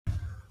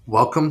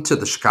Welcome to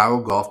the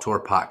Chicago Golf Tour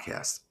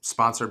podcast,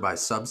 sponsored by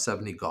Sub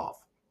 70 Golf.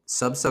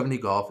 Sub 70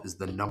 Golf is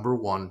the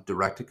 #1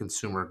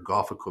 direct-to-consumer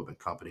golf equipment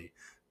company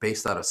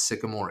based out of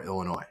Sycamore,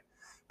 Illinois.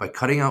 By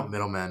cutting out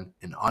middlemen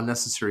and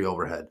unnecessary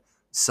overhead,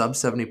 Sub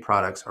 70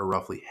 products are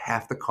roughly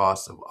half the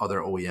cost of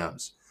other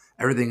OEMs.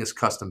 Everything is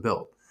custom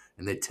built,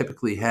 and they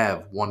typically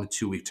have 1 to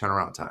 2 week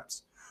turnaround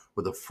times.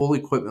 With a full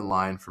equipment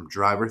line from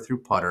driver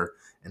through putter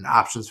and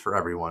options for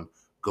everyone,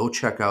 go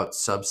check out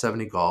Sub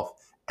 70 Golf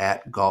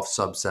at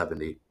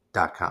golfsub70.com.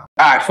 All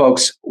right,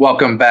 folks,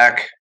 welcome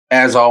back.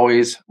 As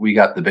always, we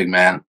got the big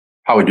man.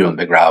 How we doing,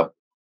 Big Rob?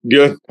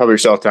 Good. How about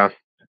yourself, Tom?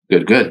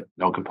 Good.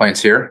 No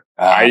complaints here.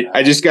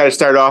 I just got to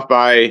start off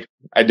by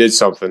I did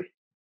something.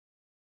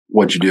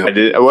 What'd you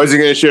do? I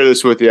wasn't going to share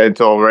this with you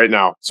until right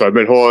now, so I've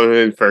been holding it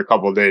in for a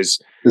couple of days.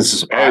 This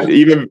is and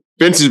even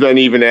Vince has been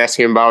even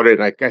asking about it.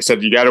 Like I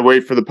said, you got to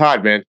wait for the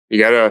pod, man. You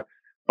got to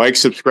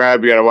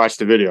subscribe. You got to watch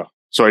the video.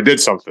 So I did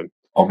something.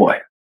 Oh boy.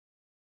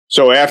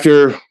 So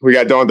after we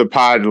got done with the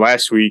pod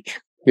last week,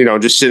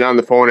 just sitting on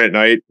the phone at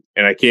night,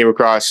 and I came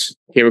across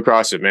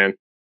it, man.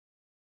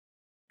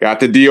 Got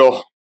the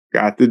deal.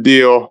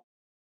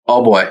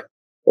 Oh boy.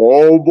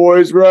 Oh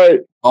boy's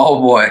right.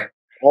 Oh boy.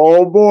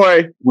 Oh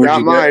boy.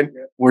 Got mine.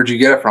 Where'd you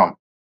get it from?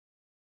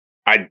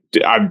 I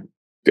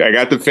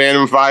got the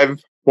Phantom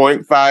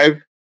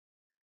 5.5.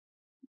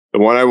 The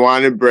one I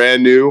wanted,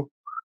 brand new.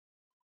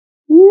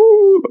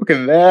 Woo, look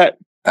at that.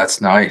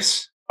 That's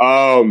nice.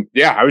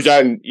 Yeah, I was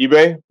on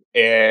eBay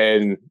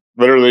and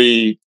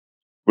literally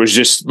was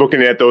just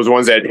looking at those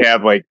ones that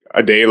have like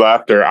a day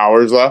left or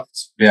hours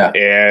left. Yeah.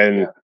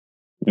 And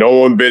no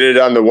one bidded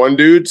on the one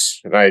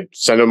dudes. And I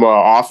sent them an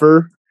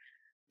offer.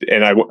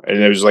 And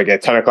it was like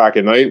at 10 o'clock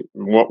at night.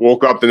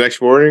 Woke up the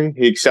next morning.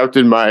 He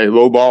accepted my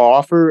lowball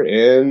offer,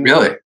 and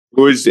really,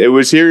 it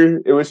was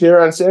here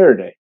on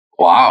Saturday.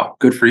 Wow,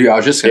 good for you. I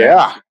was just saying,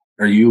 yeah.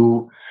 Are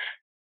you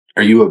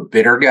a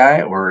bidder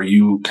guy, or are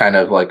you kind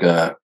of like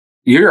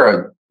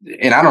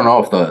and I don't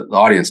know if the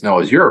audience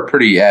knows, you're a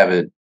pretty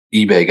avid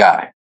eBay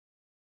guy.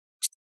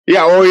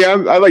 Yeah. Oh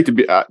yeah. I like to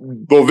be.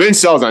 Well, Vince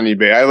sells on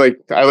eBay. I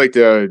like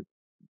to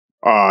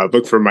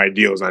look for my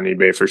deals on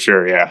eBay for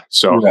sure. Yeah.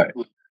 So. Okay.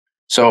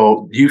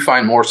 So do you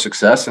find more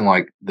success in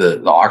like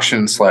the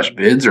auction /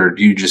 bids, or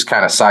do you just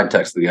kind of side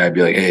text the guy and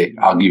be like, hey,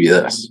 I'll give you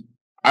this?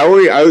 I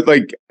would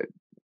like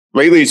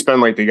lately it's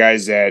been like the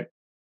guys that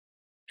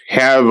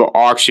have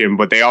auction,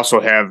 but they also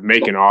have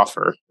make an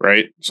offer,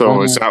 right?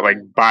 So It's not like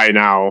buy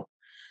now.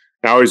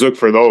 I always look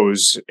for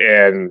those,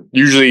 and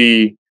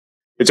usually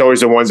it's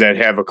always the ones that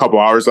have a couple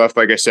hours left,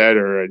 like I said,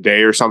 or a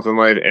day or something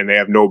like that, and they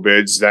have no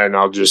bids. Then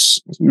I'll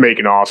just make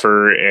an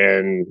offer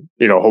and,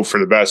 hope for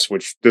the best,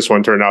 which this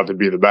one turned out to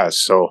be the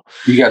best. So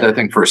you got that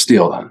thing for a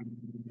steal then?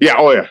 Yeah.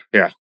 Oh yeah.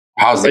 Yeah.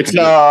 How's it? It's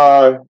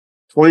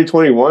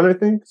 2021, I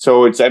think.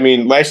 So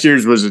last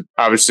year's was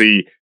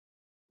obviously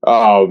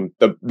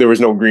there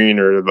was no green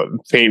or the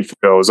paint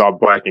fill. It was all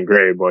black and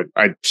gray, but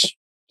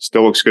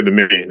still looks good to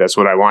me. That's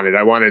what I wanted.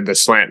 I wanted the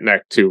slant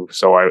neck too.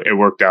 So it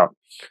worked out.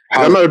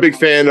 I'm not a big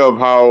fan of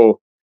how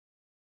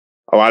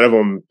a lot of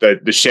them,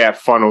 the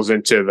shaft funnels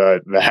into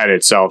the head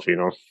itself,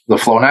 The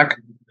flow neck?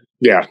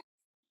 Yeah.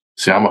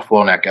 See, I'm a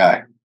flow neck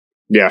guy.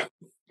 Yeah.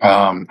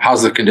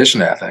 How's the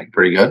condition of that thing?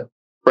 Pretty good?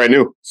 Brand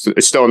new.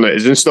 It's still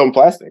in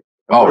plastic.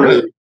 Oh,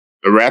 really?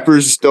 The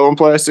wrapper's still in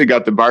plastic.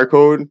 Got the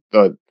barcode.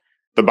 The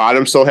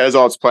bottom still has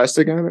all its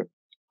plastic on it.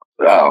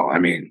 Oh,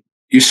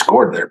 you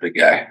scored there, big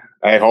guy.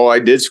 I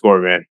did score,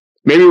 man.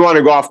 Maybe want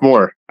to go off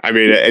more.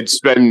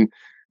 It's been...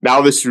 Now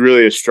this is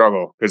really a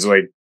struggle because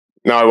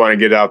now I want to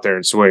get out there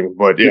and swing.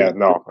 But yeah,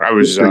 no, I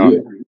was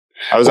on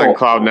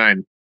cloud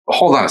 9.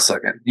 Hold on a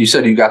second. You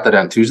said you got that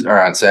on Tuesday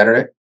or on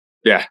Saturday?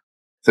 Yeah.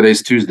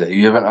 Today's Tuesday.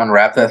 You haven't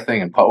unwrapped that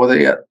thing and putt with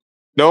it yet?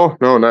 No,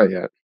 not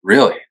yet.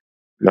 Really?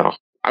 No.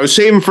 I was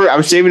saving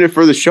it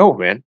for the show,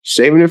 man.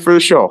 Saving it for the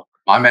show.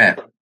 My man.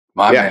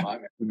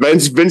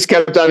 Vince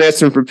kept on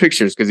asking for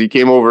pictures because he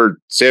came over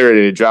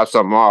Saturday to drop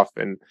something off,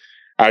 and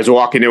I was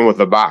walking in with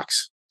a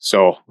box.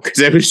 So, because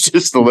it was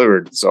just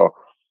delivered. So,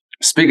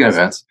 speaking of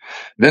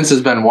Vince has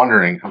been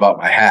wondering about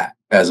my hat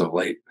as of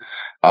late,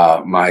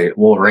 my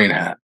Wolverine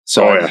hat.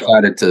 So I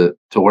decided to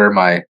wear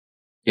my,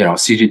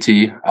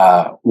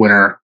 CGT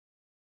winter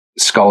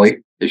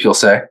Scully, if you'll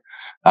say,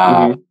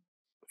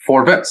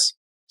 for Vince.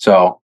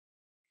 So,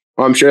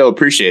 well, I'm sure he'll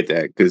appreciate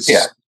that because,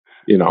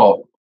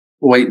 well,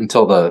 wait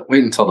until the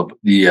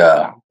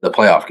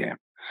playoff game.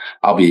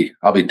 I'll be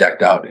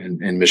decked out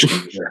in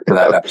Michigan for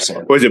that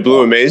episode. Was it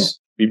Blue Amaze?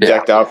 You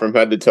decked out from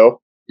head to toe?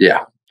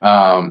 Yeah.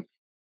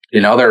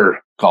 In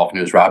other golf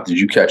news, Rob, did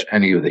you catch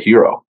any of the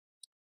Hero?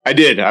 I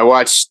did. I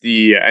watched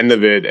the end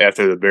of it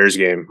after the Bears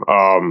game.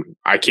 I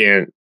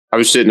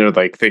was sitting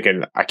there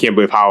thinking, I can't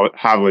believe how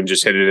Hovland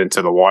just hit it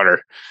into the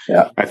water.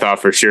 Yeah. I thought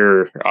for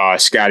sure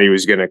Scotty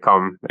was going to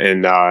come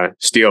and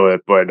steal it,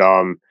 but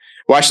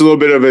watched a little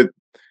bit of it.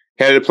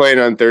 Had it playing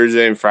on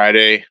Thursday and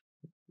Friday.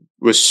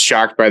 Was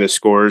shocked by the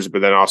scores,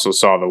 but then also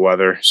saw the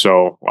weather.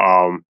 So,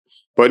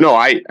 but no,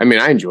 I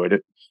enjoyed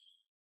it.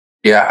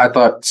 Yeah, I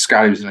thought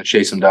Scotty was going to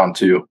chase him down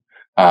too.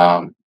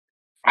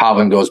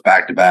 Hovland goes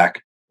back to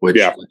back, which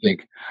I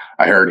think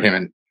I heard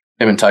him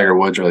and Tiger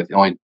Woods are like the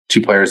only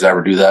two players that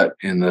ever do that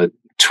in the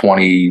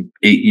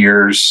 28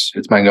 years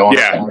it's been going.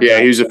 Yeah,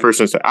 he was the first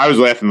one. I was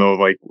laughing though,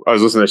 like I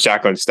was listening to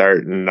Shotgun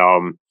Start, and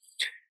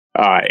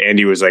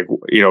Andy was like,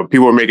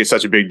 people were making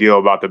such a big deal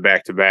about the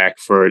back-to-back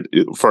for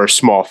a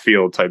small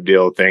field type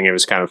deal thing. It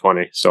was kind of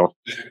funny. So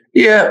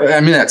yeah, I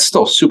mean that's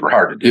still super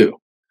hard to do.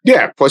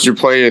 Yeah, plus you're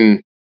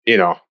playing,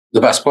 the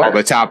best players, all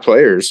the top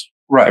players.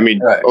 Right. I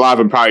mean, a lot of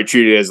them probably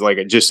treat it as like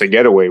just a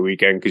getaway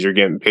weekend because you're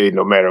getting paid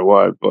no matter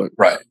what. But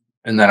right.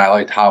 And then I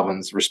liked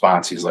Hovland's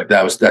response. He's like,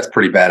 that's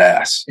pretty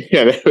badass.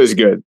 Yeah, that was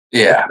good.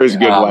 Yeah. It was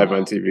good live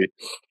on TV.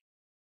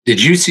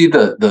 Did you see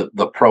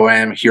the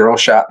Pro-Am hero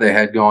shot they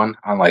had going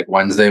on like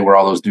Wednesday where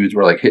all those dudes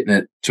were like hitting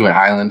it to an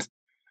island?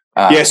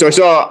 Yeah, so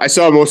I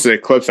saw most of the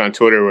clips on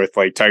Twitter with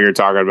like Tiger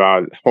talking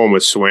about home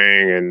with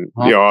swing and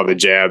all the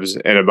jabs,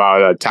 and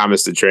about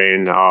Thomas the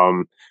Train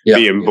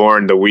being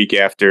born the week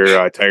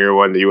after Tiger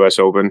won the U.S.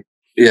 Open.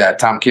 Yeah,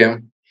 Tom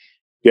Kim.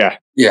 Yeah.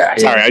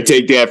 Sorry, I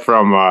take that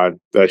from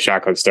the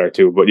Shotgun Start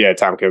too, but yeah,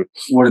 Tom Kim.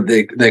 What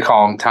did they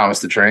call him?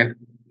 Thomas the Train?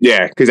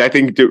 Yeah, because I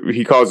think he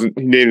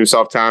named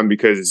himself Tom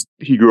because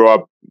he grew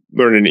up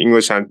learning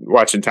English on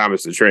watching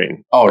Thomas the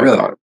Train. Oh,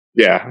 really?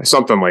 Yeah,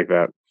 something like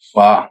that.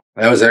 Wow,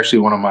 that was actually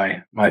one of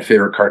my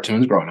favorite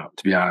cartoons growing up,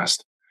 to be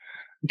honest.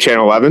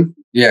 Channel 11?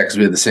 Yeah, because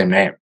we had the same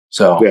name.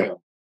 So,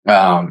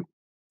 yeah.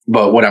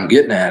 But what I'm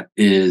getting at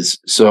is,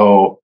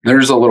 so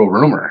there's a little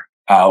rumor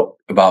out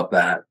about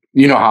that.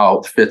 You know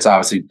how Fitz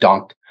obviously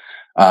dunked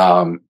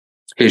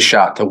his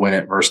shot to win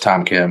it versus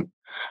Tom Kim.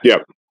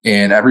 Yep.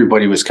 And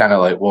everybody was kind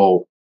of like,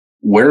 well,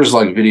 where's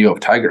like video of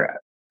Tiger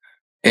at?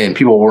 And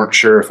people weren't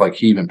sure if like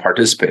he even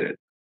participated,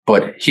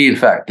 but he in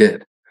fact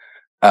did.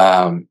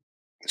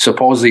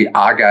 Supposedly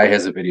our guy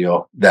has a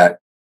video that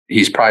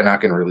he's probably not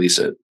going to release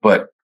it,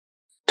 but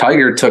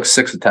Tiger took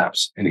 6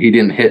 attempts and he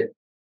didn't hit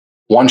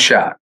one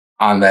shot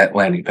on that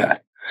landing pad.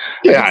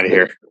 Get out of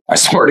here. I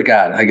swear to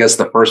God. I guess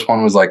the first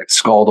one was like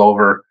sculled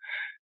over.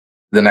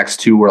 The next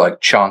 2 were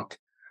like chunked.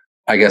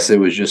 I guess it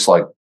was just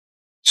like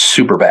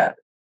super bad.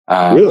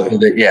 Really?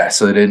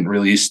 So they didn't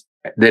release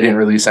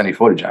any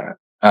footage on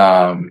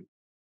it.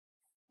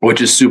 Which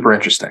is super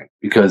interesting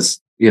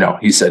because,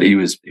 he said he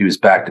was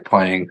back to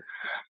playing,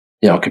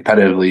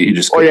 competitively. He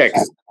just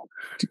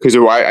because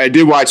I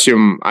did watch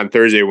him on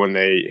Thursday when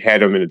they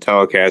had him in the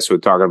telecast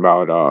with talking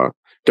about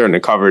during the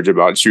coverage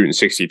about shooting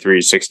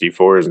 63s,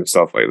 64s and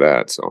stuff like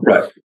that. So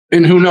right.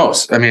 And who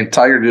knows? I mean,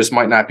 Tiger just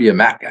might not be a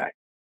Mac guy.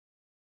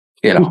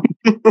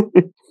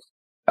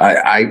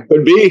 I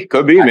could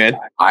be, man.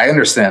 I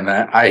understand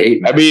that. I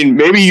hate Mats. I mean,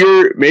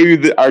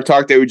 maybe our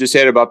talk that we just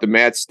had about the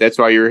Mats, that's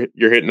why you're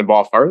hitting the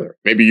ball farther.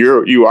 Maybe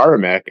you are a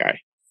Matt guy.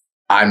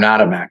 I'm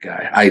not a Matt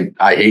guy.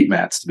 I hate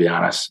Mats, to be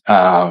honest.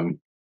 I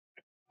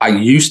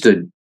used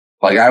to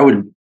I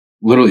would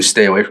literally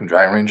stay away from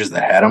driving ranges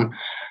that had them.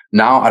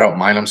 Now I don't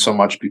mind them so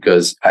much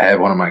because I have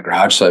one in my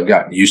garage, so I've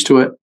gotten used to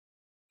it.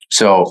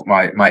 So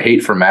my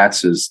hate for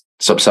Mats has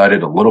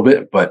subsided a little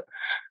bit, but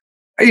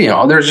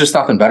there's just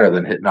nothing better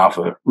than hitting off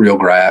of real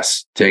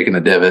grass, taking a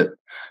divot.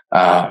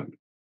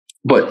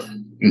 But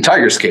in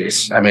Tiger's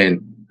case, I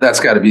mean, that's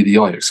got to be the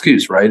only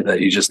excuse, right? That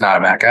he's just not a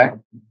Mac guy.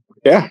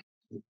 Yeah.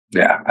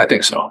 Yeah, I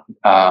think so.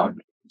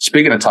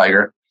 Speaking of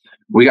Tiger,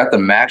 we got the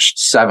match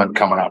 7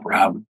 coming up,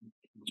 Rob.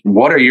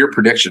 What are your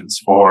predictions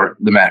for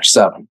the match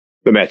 7?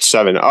 The match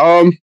 7.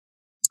 I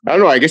don't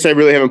know. I guess I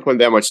really haven't put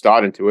that much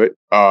thought into it.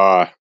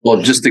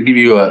 Well, just to give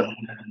you a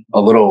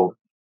little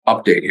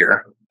update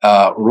here.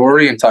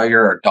 Rory and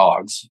Tiger are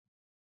dogs,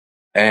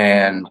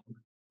 and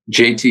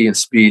JT and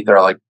Spieth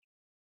are like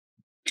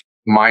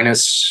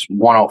minus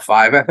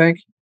 105, I think.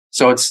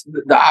 So it's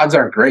the odds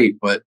aren't great,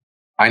 but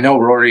I know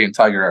Rory and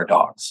Tiger are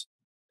dogs.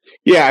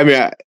 Yeah, I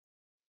mean,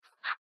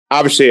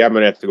 obviously, I'm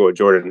gonna have to go with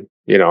Jordan.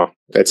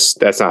 That's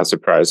not a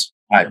surprise.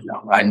 I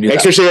know. I knew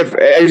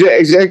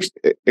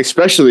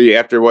especially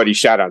after what he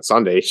shot on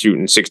Sunday,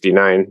 shooting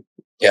 69.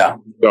 Yeah.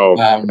 So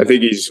I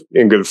think he's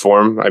in good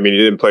form. I mean, he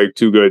didn't play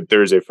too good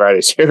Thursday,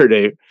 Friday,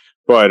 Saturday,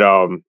 but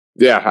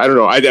yeah, I don't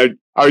know. I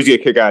always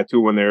get a kick out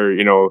too when they're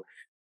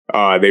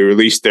they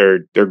released their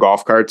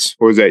golf carts.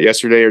 What was that,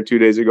 yesterday or 2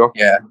 days ago?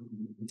 Yeah.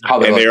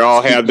 And they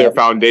all have their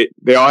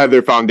They all have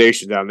their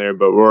foundations on there,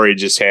 but Rory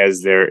just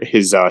has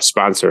his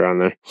sponsor on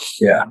there.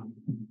 Yeah.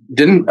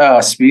 Didn't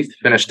Spieth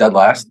finish dead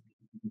last?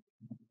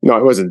 No,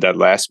 it wasn't dead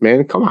last,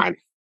 man. Come on.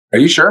 Are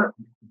you sure?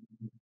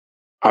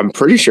 I'm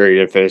pretty sure he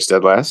didn't finish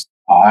dead last.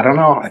 I don't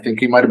know. I think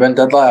he might have been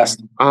dead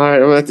last. All right,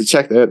 I'm gonna have to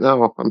check that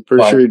now. I'm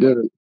pretty sure he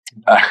didn't.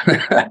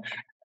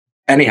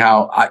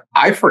 Anyhow,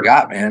 I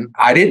forgot, man.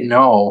 I didn't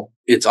know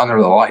it's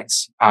under the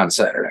lights on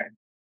Saturday.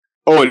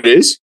 Oh, it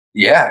is?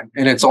 Yeah,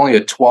 and it's only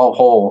a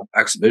 12-hole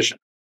exhibition,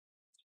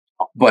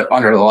 but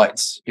under the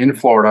lights in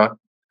Florida,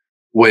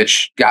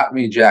 which got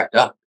me jacked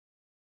up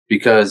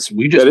because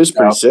we just— That is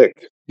pretty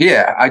sick.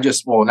 Yeah,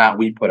 not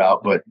we put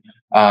out, but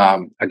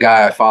a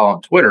guy I follow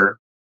on Twitter,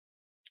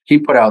 he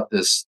put out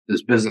this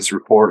business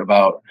report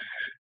about,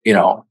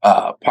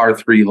 par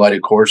 3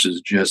 lighted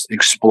courses just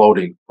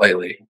exploding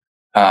lately.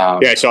 Yeah,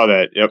 I saw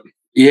that. Yep.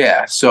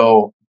 Yeah.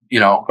 So,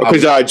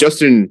 Because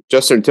Justin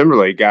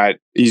Timberlake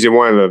he's in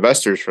one of the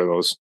investors for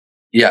those.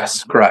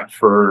 Yes, correct.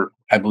 For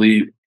I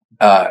believe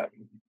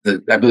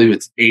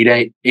it's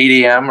 8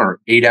 a.m. or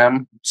 8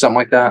 m, something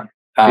like that.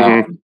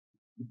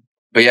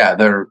 But yeah,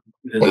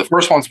 the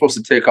first one's supposed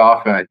to take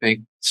off, and I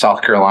think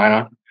South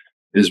Carolina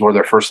is where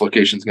their first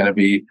location is going to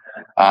be.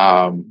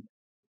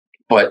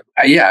 But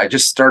I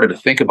just started to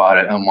think about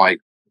it. And I'm like,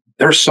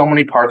 there's so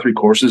many par 3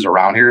 courses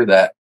around here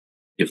that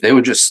if they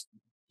would just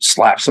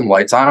slap some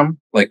lights on them,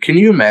 like, can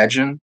you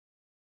imagine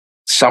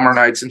summer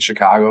nights in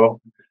Chicago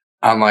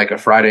on like a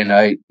Friday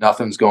night,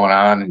 nothing's going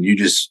on, and you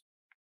just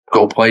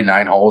go play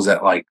 9 holes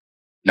at like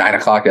 9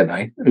 o'clock at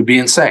night? It would be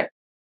insane.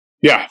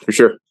 Yeah, for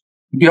sure.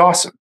 It'd be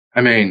awesome.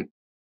 I mean,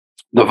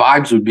 the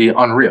vibes would be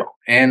unreal.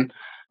 And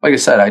like I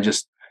said,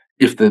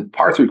 if the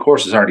par 3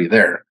 course is already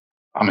there,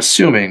 I'm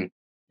assuming,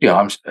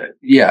 I'm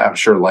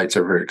sure lights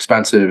are very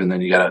expensive, and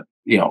then you gotta,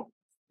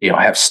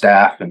 have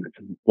staff and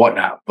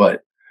whatnot.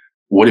 But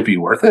would it be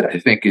worth it? I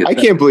think I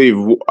can't believe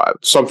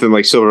something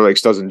like Silver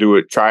Lakes doesn't do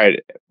it. Try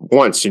it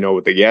once,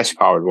 with the gas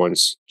powered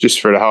ones, just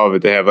for the hell of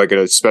it. They have like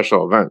a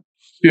special event.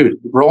 Dude,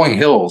 Rolling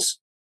Hills.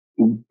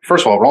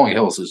 First of all, Rolling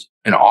Hills is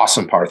an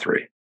awesome par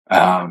 3.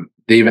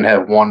 They even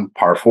have one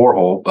par 4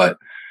 hole, but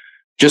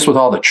just with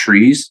all the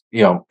trees,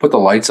 put the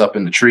lights up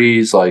in the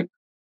trees, like,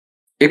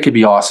 it could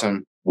be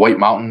awesome. White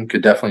Mountain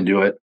could definitely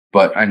do it,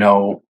 but I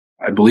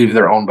believe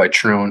they're owned by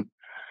Troon.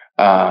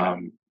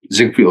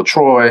 Ziegfeld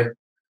Troy.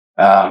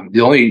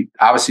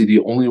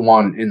 The only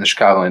one in the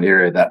Chicagoland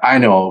area that I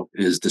know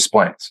is Des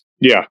Plaines.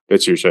 Yeah,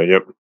 that's your say.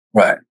 Yep.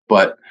 Right.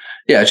 But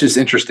yeah, it's just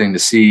interesting to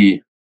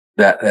see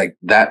that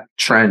that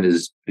trend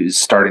is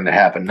starting to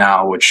happen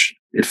now, which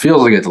it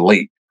feels like it's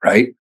late,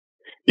 right?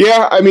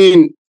 Yeah. I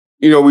mean,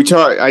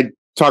 I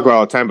talk about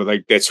all the time, but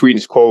like that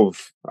Sweetens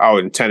Cove out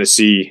in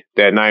Tennessee,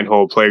 that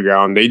 9-hole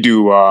playground, they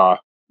do,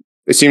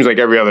 it seems like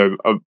every other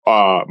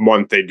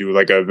month they do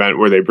like an event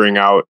where they bring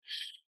out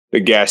the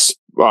gas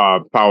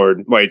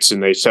powered lights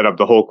and they set up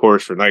the whole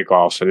course for night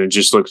golf, and it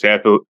just looks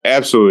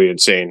absolutely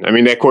insane. I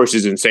mean, that course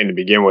is insane to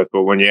begin with,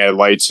 but when you add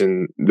lights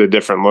and the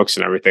different looks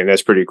and everything,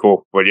 that's pretty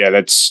cool. But yeah,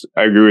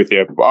 I agree with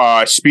you.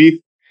 Spieth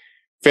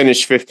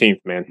finished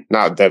 15th, man,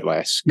 not dead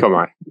last. Come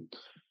on.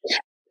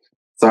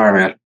 Sorry,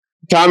 man.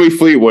 Tommy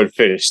Fleetwood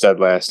finished dead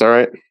last. All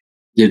right.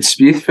 Did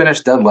Spieth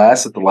finish dead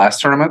last at the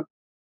last tournament?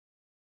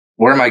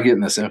 Where am I getting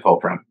this info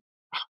from?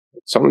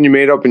 Something you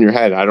made up in your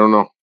head. I don't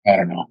know.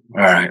 All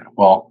right.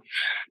 Well,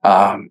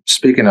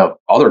 speaking of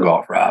other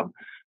golf, Rob,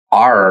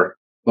 our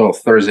little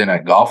Thursday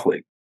night golf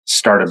league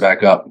started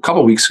back up a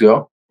couple weeks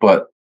ago,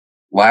 but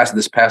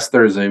this past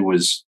Thursday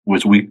was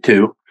week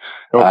 2.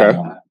 Okay.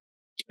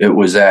 It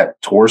was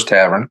at Tours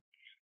Tavern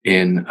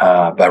in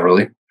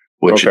Beverly,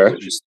 which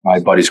is my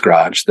buddy's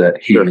garage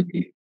that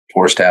he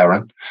Tours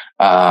Tavern.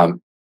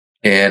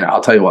 And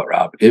I'll tell you what,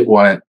 Rob, it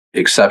went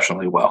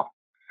exceptionally well.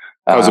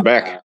 How's it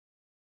back?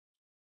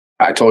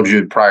 I told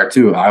you prior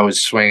to, I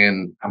was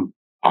swinging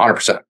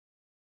 100%.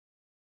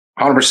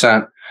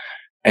 100%.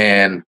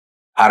 And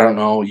I don't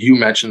know, you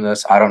mentioned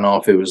this. I don't know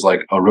if it was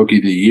like a rookie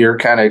of the year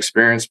kind of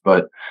experience,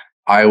 but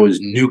I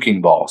was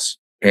nuking balls.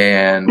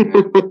 And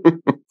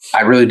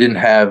I really didn't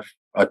have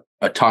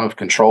a ton of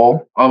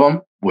control of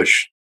them,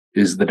 which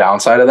is the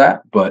downside of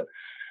that. But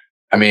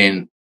I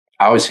mean,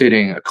 I was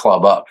hitting a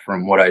club up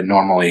from what I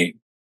normally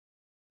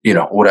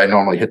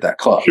hit that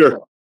club. Sure.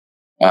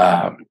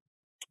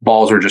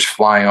 Balls were just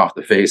flying off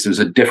the face. It was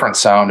a different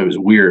sound. It was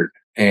weird.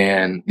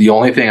 And the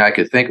only thing I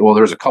could think, well,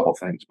 there's a couple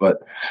things, but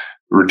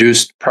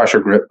reduced pressure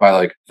grip by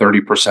like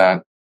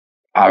 30%.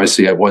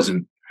 Obviously, I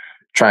wasn't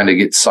trying to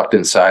get sucked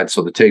inside,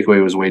 so the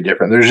takeaway was way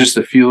different. There's just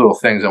a few little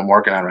things I'm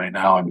working on right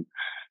now. And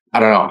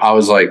I don't know, I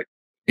was like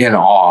in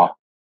awe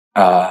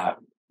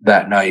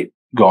that night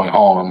going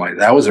home. I'm like,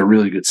 that was a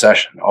really good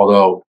session.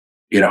 Although,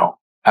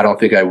 I don't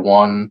think I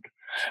won.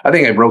 I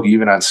think I broke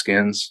even on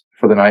skins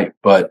for the night,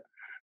 but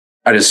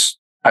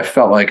I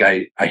felt like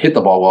I hit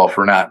the ball well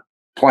for not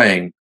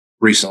playing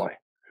recently.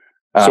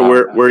 So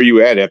where are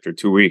you at after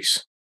 2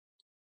 weeks?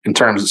 In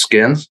terms of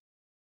skins?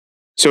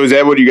 So is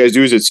that what you guys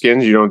do? Is it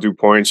skins? You don't do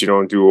points? You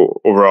don't do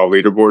overall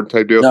leaderboard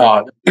type deal?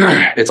 No,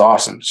 it's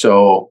awesome.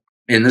 So,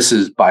 and this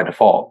is by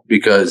default,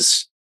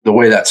 because the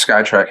way that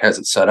SkyTrack has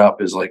it set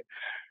up is like,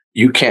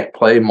 you can't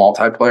play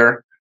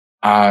multiplayer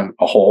on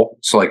a hole.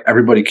 So like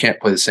everybody can't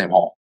play the same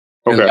hole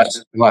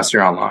unless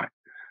you're online.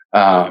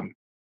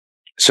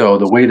 So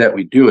the way that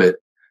we do it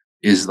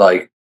is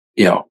like,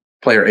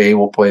 player A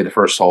will play the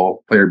first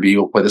hole, player B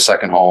will play the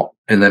second hole,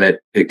 and then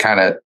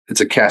it's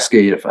a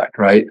cascade effect,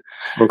 right?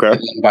 Okay.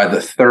 And by the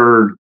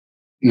third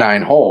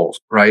 9 holes,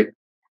 right,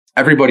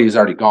 everybody is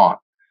already gone.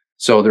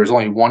 So there's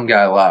only one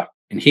guy left,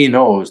 and he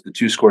knows the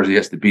 2 scores he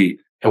has to beat.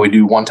 And we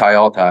do one tie,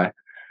 all tie.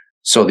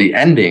 So the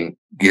ending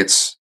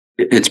it's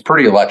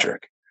pretty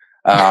electric.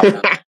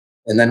 And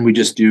then we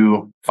just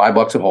do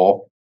 $5 a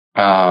hole,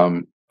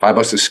 $5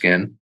 a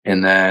skin.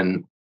 And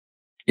then,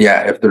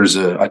 if there's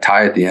a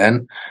tie at the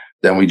end,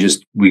 then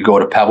we go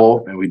to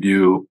Pebble and we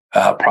do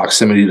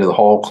proximity to the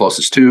hole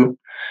closest to.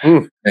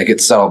 It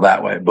gets settled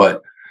that way.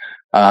 But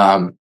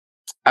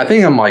I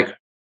think I'm like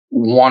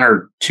 1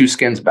 or 2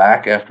 skins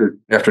back after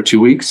 2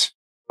 weeks.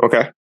 Okay.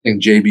 I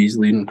think JB's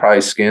leading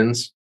probably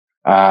skins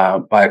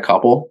by a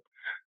couple.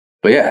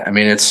 But yeah, I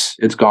mean, it's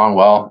gone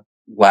well.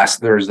 Last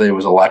Thursday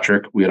was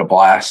electric. We had a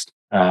blast.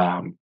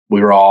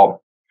 We were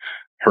all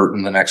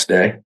hurting the next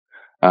day.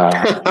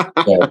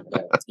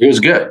 It was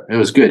good. It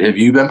was good. Have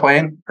you been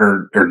playing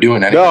or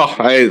doing anything? No,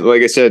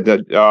 like I said,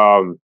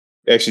 that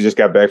actually just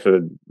got back for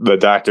the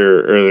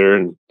doctor earlier,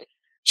 and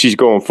she's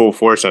going full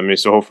force on me.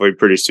 So hopefully,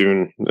 pretty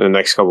soon, in the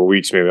next couple of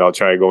weeks, maybe I'll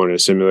try going to a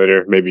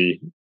simulator.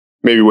 Maybe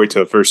wait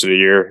till the first of the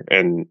year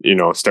and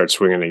start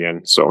swinging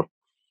again. So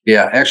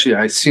yeah, actually,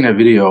 I seen a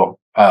video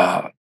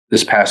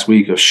this past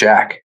week of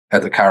Shaq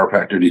at the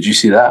chiropractor. Did you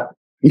see that?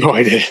 No,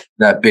 I did.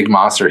 That big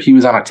monster. He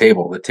was on a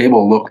table. The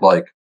table looked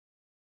like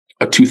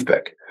a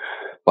toothpick.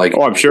 Like,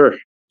 oh, I'm sure.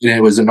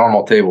 It was a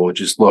normal table. It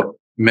just looked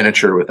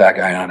miniature with that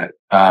guy on it.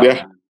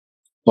 Yeah.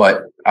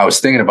 But I was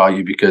thinking about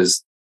you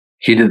because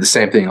he did the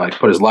same thing, like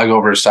put his leg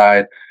over his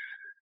side,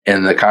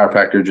 and the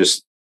chiropractor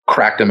just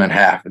cracked him in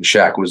half. And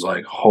Shaq was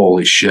like,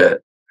 holy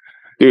shit.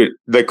 Dude,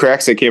 the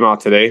cracks that came out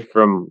today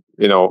from,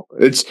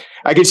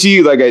 I could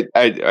see, like,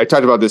 I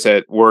talked about this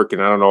at work,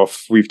 and I don't know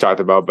if we've talked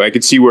about, but I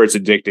could see where it's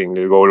addicting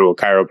to go to a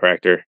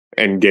chiropractor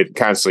and get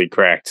constantly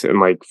cracked and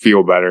like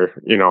feel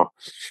better,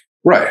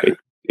 Right.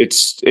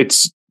 It's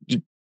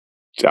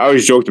I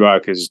always joked about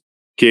it because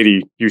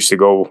Katie used to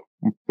go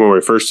when we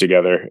were first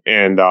together,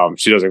 and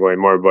she doesn't go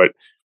anymore.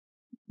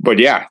 But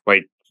yeah,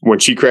 like when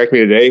she cracked me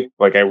today,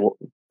 like I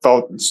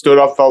stood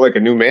up, felt like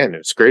a new man.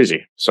 It's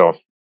crazy. So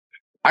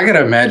I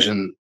gotta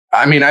imagine.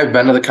 I mean, I've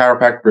been to the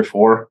chiropractor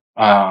before,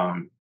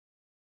 and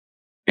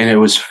it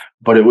was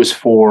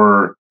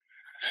for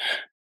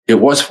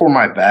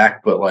my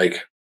back, but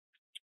like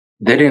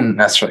they didn't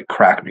necessarily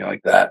crack me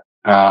like that.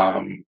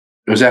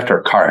 It was after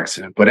a car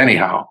accident, but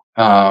anyhow,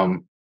 I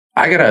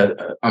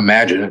gotta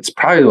imagine it's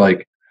probably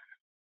like,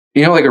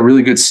 like a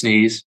really good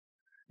sneeze,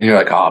 and you're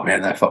like, oh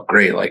man, that felt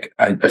great. Like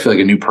I feel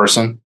like a new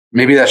person.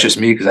 Maybe that's just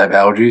me because I have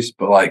allergies,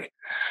 but like,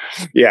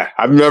 yeah,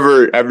 I've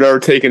never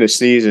taken a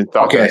sneeze and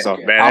thought to myself,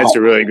 man, that's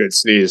a really good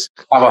sneeze.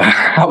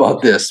 How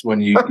about this?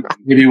 When you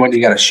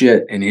got a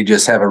shit and you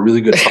just have a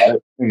really good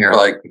fart, and you're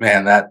like,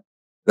 man, that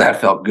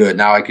felt good.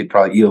 Now I could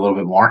probably eat a little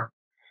bit more.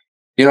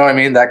 You know what I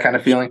mean? That kind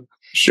of feeling.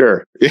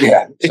 Sure.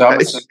 Yeah. So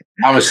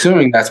I'm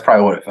assuming that's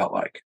probably what it felt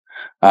like.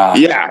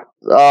 Yeah.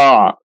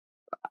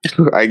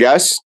 I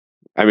guess.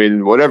 I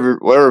mean,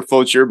 whatever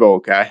floats your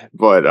boat, okay.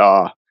 But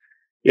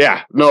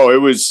yeah, no,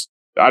 it was.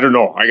 I don't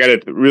know. I got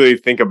to really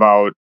think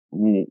about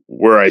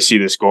where I see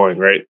this going,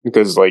 right?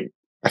 Because like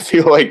I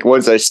feel like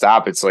once I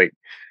stop, it's like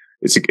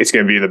it's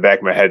going to be in the back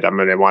of my head. I'm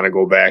going to want to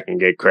go back and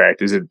get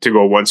cracked. Is it to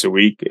go once a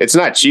week? It's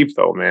not cheap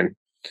though, man.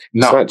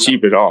 It's not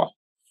cheap at all.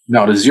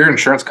 No, does your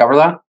insurance cover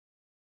that?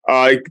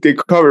 They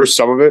cover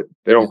some of it.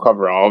 They don't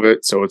cover all of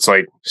it. So it's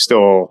like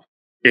still,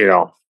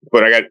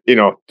 but I got,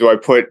 do I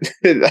put,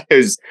 I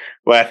was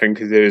laughing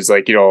because it was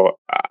like,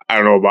 I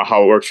don't know about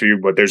how it works for you,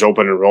 but there's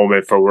open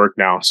enrollment for work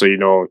now. So,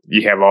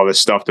 you have all this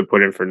stuff to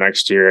put in for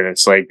next year. And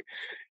it's like,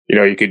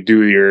 you could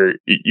do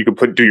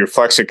your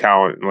flex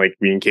account, and like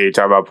me and Katie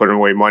talk about putting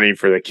away money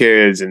for the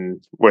kids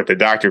and with the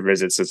doctor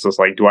visits. It's just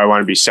like, do I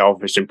want to be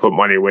selfish and put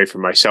money away for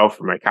myself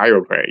for my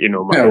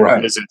chiropractor,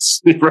 my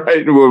visits,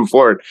 right? Moving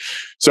forward.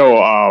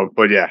 So,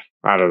 but yeah,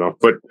 I don't know,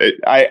 but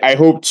I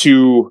hope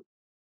to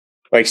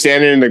like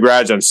standing in the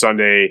garage on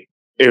Sunday.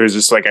 It was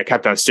just like, I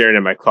kept on staring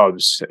at my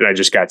clubs and I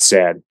just got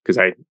sad because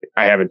I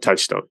haven't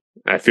touched them.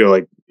 I feel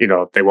like,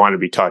 they want to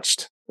be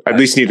touched. I at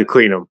least need to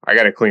clean them. I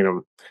got to clean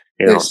them.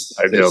 They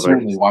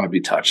certainly want to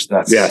be touched.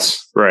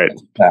 Yes, right.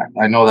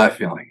 I know that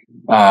feeling.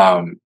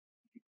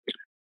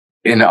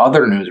 In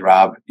other news,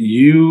 Rob,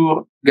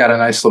 you got a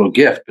nice little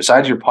gift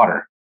besides your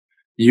putter.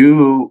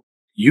 You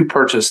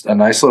purchased a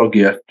nice little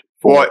gift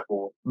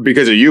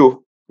because of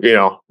you.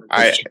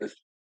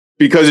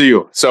 Because of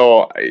you.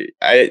 So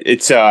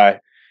it's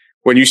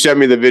when you sent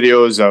me the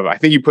videos of, I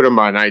think you put them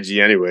on IG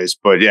anyways,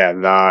 but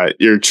yeah,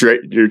 your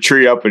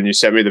tree up and you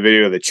sent me the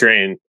video of the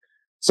train.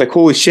 It's like,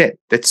 holy shit,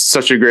 that's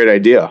such a great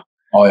idea.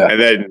 Oh yeah.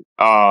 And then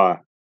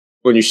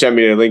when you sent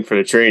me the link for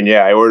the train,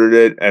 yeah, I ordered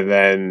it. And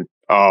then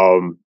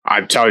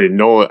I'm telling you,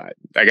 Noah,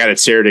 I got it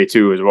Saturday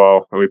too as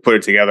well. And we put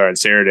it together on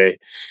Saturday.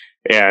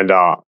 And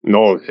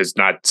Noah has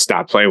not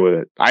stopped playing with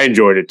it. I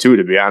enjoyed it too,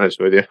 to be honest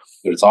with you.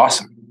 It's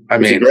awesome. I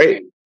mean,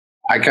 great.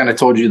 I kind of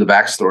told you the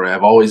backstory.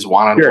 I've always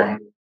wanted one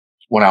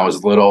when I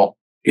was little,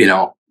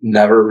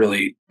 never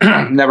really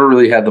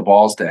had the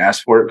balls to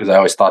ask for it because I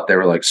always thought they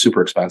were like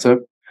super expensive.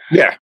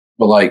 Yeah.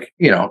 But like,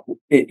 in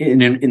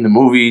the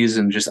movies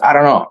and just, I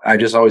don't know. I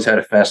just always had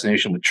a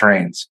fascination with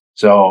trains.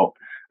 So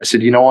I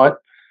said, you know what?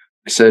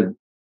 I said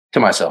to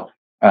myself,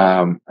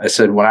 I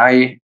said, when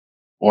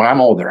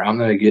I'm older, I'm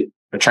going to get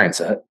a train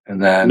set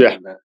and then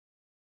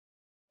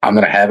I'm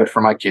going to have it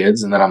for my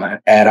kids and then I'm going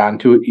to add on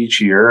to it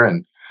each year.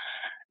 And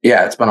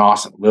yeah, it's been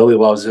awesome. Lily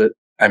loves it.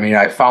 I mean,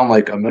 I found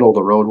like a middle of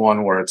the road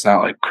one where it's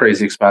not like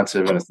crazy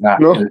expensive and it's not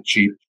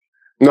cheap.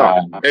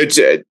 No, it's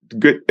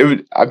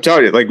good. I'm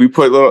telling you, like we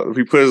put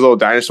his little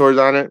dinosaurs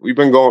on it. We've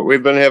been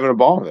having a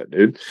ball with it,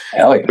 dude.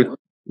 Hell yeah.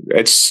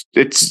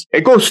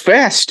 It goes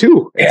fast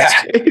too. Yeah.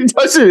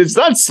 It's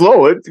not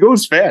slow. It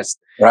goes fast.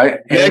 Right.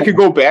 And it could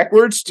go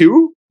backwards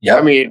too. Yeah.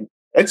 I mean,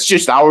 it's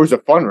just hours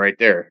of fun right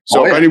there.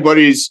 So if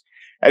anybody's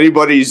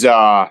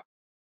on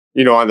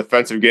the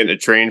fence of getting a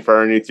train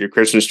for underneath your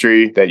Christmas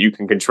tree that you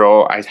can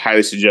control, I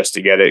highly suggest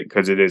to get it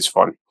because it is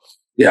fun.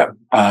 Yeah.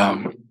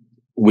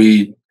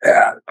 We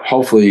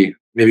hopefully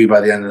maybe by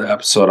the end of the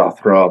episode I'll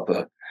throw out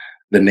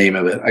the name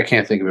of it. I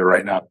can't think of it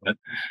right now, but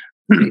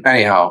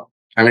anyhow,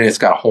 I mean, it's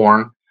got a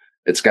horn.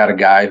 It's got a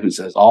guy who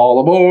says "all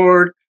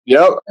aboard."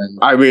 Yep. And,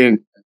 I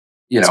mean,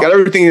 it's got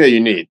everything that you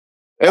need.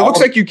 It looks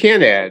like you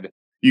can add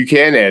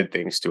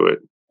things to it.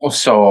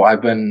 So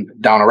I've been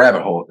down a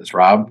rabbit hole with this,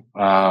 Rob.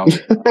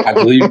 I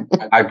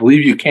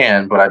believe you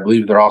can, but I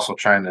believe they're also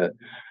trying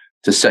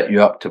to set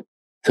you up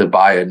to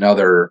buy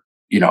another.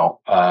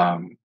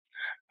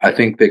 I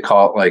think they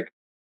call it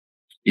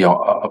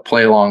a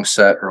play along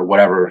set or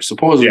whatever.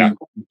 Supposedly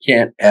you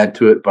can't add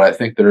to it, but I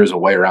think there is a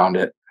way around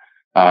it.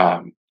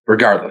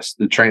 Regardless,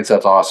 the train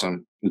set's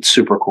awesome. It's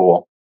super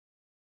cool.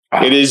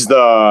 It is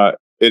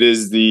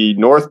the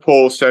North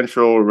Pole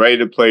Central ready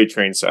to play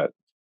train set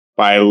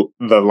by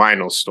the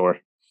Lionel store.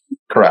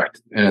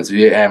 Correct. And it's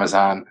via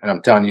Amazon. And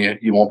I'm telling you,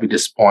 you won't be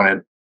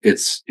disappointed.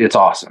 It's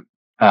awesome.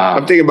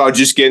 I'm thinking about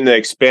just getting the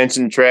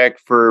expansion track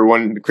for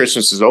when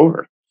Christmas is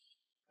over.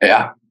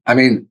 Yeah. I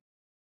mean,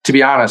 to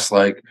be honest,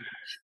 like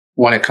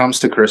when it comes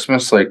to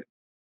Christmas, like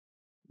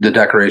the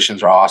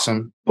decorations are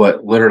awesome,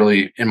 but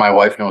literally, and my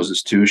wife knows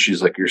this too.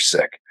 She's like, "You're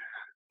sick."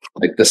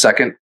 Like the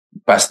second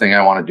best thing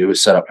I want to do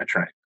is set up my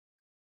train.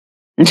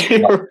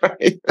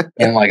 Right.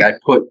 And like I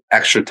put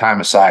extra time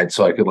aside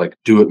so I could like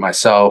do it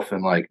myself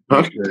and like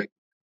make sure,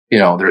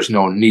 there's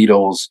no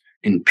needles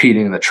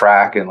impeding the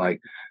track, and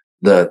like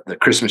the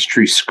Christmas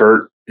tree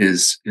skirt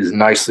is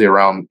nicely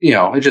around.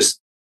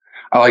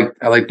 I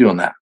like doing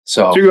that.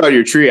 So talking about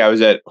your tree, I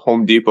was at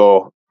Home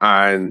Depot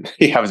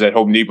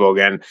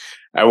again.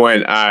 I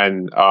went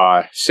on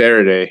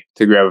Saturday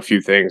to grab a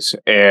few things,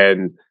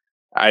 and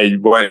I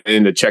went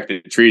in to check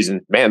the trees,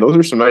 and man, those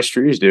are some nice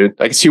trees, dude.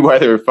 I can see why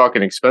they're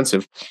fucking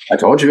expensive. I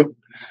told you.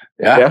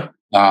 Yeah.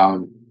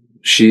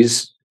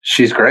 She's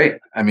great.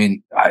 I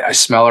mean, I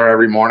smell her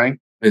every morning.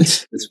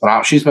 It's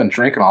phenomenal. She's been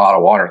drinking a lot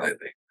of water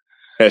lately.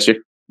 Has she?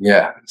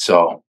 Yeah.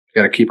 So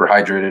you got to keep her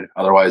hydrated.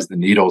 Otherwise the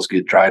needles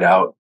get dried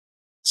out,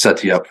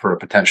 set you up for a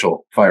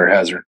potential fire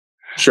hazard.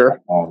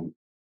 Sure.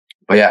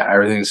 But yeah,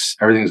 everything's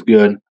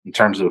good in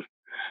terms of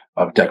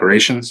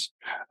decorations.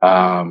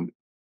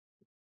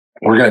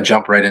 We're going to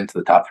jump right into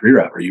the top three,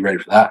 Rob. Are you ready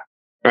for that?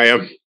 I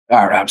am.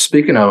 All right.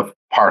 Speaking of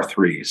par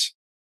threes,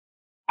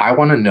 I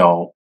want to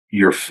know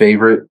your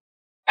favorite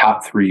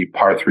top three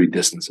par three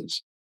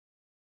distances.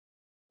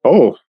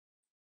 Oh,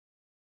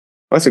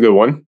 that's a good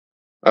one.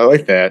 I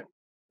like that.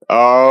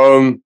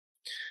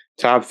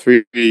 Top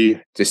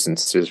three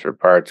distances for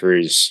par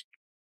threes.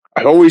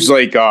 I always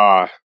like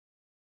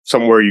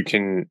somewhere you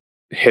can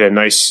hit a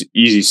nice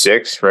easy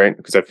six, right?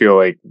 Because I feel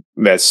like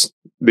that's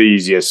the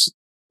easiest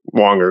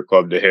longer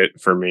club to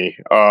hit for me.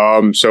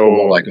 So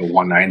like a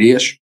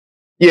 190-ish?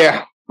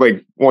 Yeah,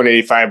 like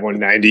 185,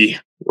 190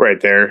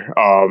 right there.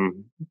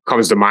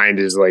 Comes to mind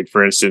is like,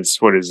 for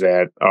instance, what is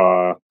that?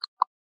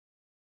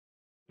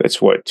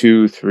 That's what,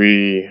 2,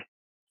 3,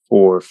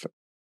 4,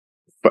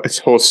 it's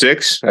hole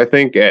 6, I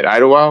think, at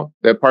Idlewild.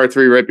 That par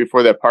 3 right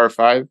before that par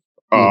 5.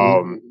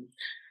 I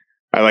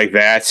like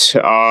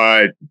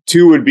that.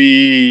 2 would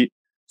be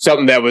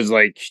something that was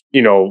like,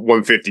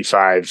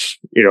 155,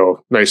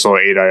 nice little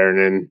 8-iron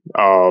in.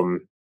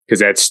 Because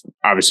that's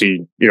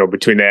obviously,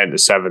 between that and the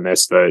 7,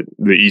 that's the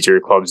easier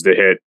clubs to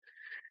hit.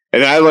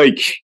 And I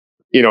like,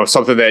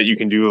 something that you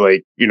can do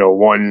like,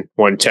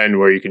 110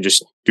 where you can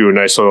just do a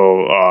nice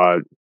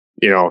little,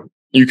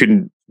 you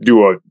can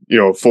do a,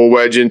 full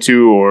wedge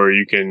into, or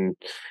you can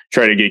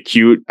try to get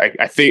cute.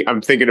 I think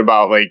I'm thinking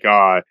about like,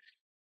 what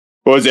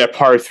was that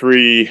par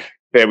 3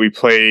 that we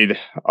played,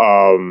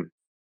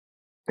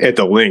 at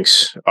the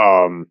links,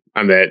 on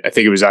that, I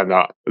think it was on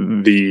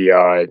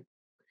the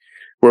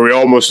where we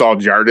almost all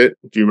jarred it.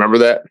 Do you remember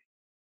that?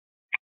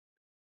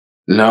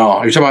 No.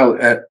 Are you talking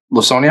about at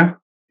Lawsonia?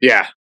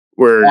 Yeah. Yes.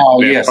 Where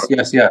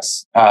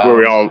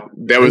we all,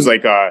 that was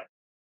like I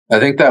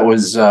think that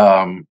was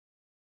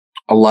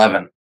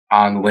 11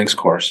 on the links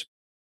course.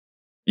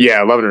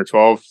 Yeah, 11 or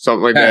 12,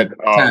 something like 10, that.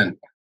 10.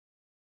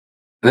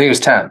 I think it was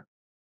 10.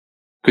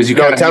 Because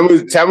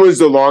 10 was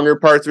the longer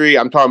par 3.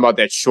 I'm talking about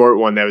that short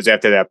one that was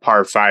after that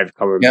par 5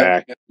 coming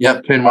back.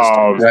 Yep, pin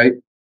was right.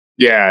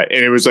 Yeah,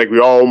 and it was like we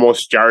all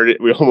almost jarred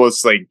it. We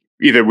almost like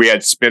either we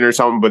had spin or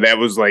something, but that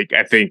was like,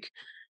 I think,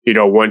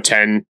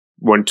 110,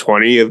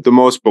 120 at the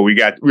most. But we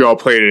all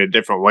played it a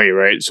different way,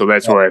 right? So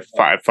that's where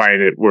I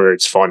find it where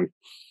it's fun.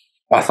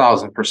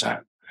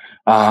 1,000%.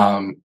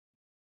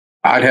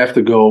 I'd have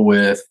to go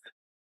with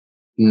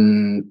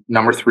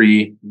number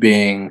 3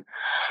 being,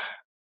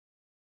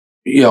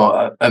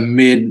 a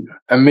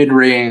mid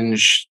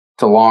range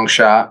to long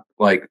shot,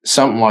 like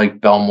something like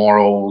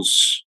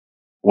Balmoral's,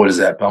 what is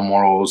that?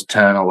 Balmoral's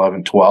 10,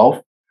 11,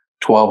 12,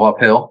 12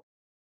 uphill.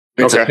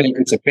 It's Okay.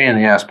 it's a pain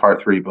in the ass par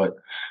 3, but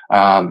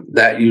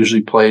that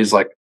usually plays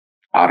like,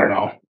 I don't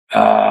know,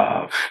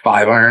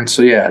 5-iron.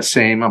 So yeah,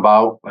 same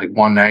about like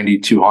 190,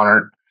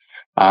 200.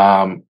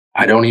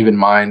 I don't even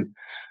mind.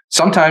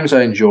 Sometimes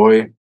I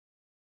enjoy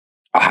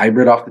a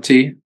hybrid off the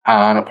tee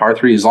on a par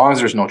 3, as long as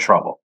there's no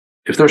trouble.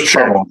 If there's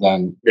trouble,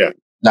 then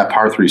that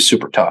par 3 is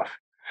super tough.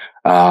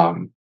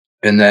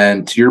 And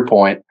then to your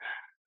point,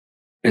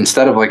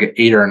 instead of like an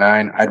 8 or a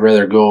 9, I'd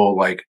rather go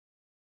like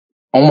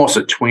almost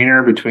a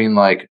tweener between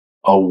like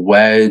a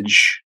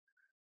wedge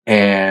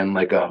and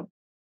like a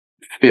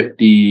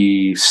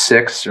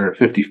 56 or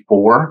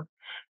 54.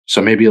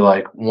 So maybe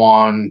like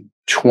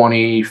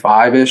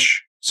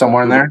 125-ish,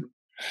 somewhere in there.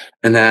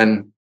 And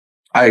then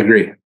I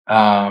agree.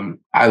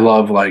 I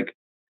love like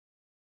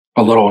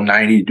a little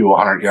 90 to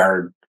 100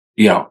 yard,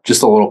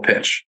 just a little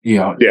pitch,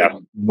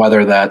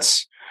 whether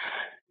that's,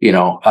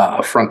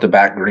 a front to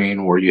back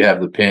green where you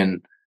have the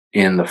pin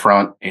in the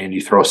front and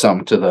you throw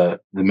something to the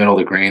middle of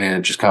the green and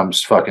it just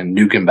comes fucking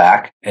nuking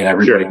back and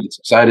everybody gets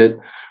excited,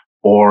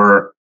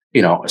 or,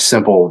 a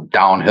simple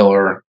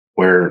downhiller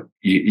where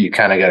you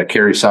kind of got to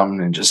carry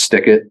something and just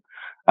stick it.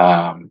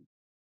 To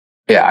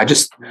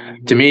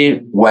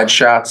me, wedge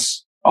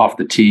shots off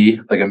the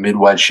tee, like a mid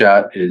wedge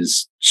shot,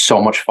 is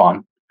so much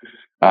fun.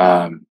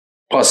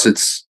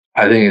 Plus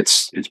I think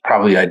it's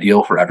probably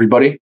ideal for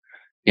everybody.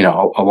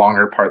 A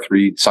longer par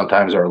 3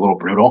 sometimes are a little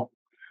brutal.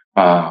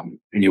 And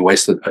you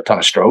waste a ton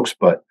of strokes,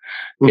 but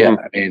I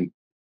mean,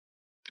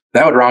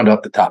 that would round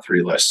up the top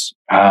 3 lists.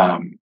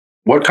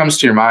 What comes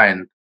to your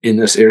mind in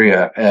this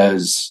area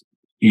as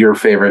your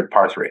favorite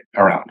par 3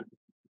 around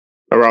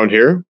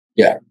here?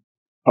 Yeah.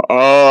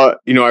 I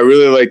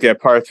really like that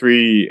par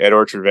 3 at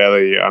Orchard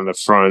Valley on the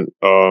front.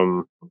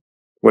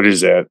 What is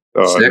that?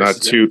 6?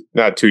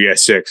 Not 2. Yeah,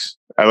 6.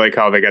 I like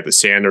how they got the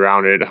sand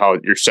around it, how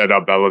you're set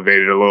up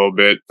elevated a little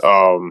bit.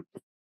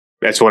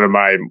 That's one of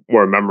my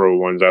more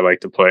memorable ones I like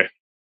to play.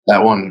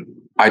 That one,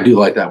 I do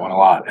like that one a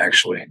lot,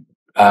 actually.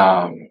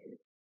 I'm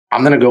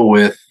going to go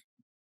with,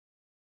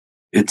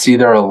 it's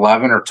either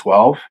 11 or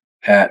 12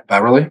 at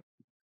Beverly.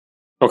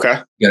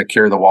 Okay. You got to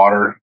carry the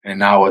water. And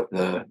now with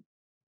the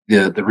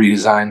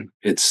redesign,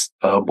 it's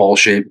a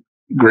bowl-shaped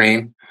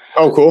green.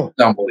 Oh, cool. It's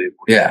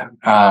unbelievable. Yeah.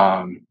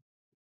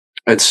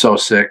 It's so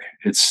sick.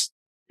 It's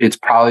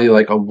probably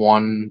like a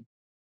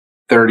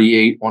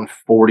 138,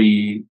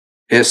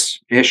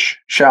 140-ish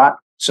shot.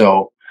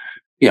 So,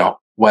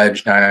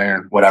 wedge,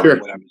 9-iron, whatever.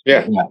 Sure.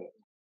 Yeah.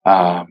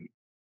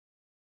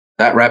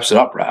 That wraps it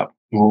up, Rob.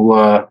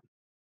 We'll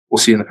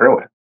see you in the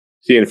fairway.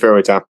 See you in the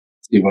fairway, Tom.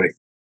 See you, buddy.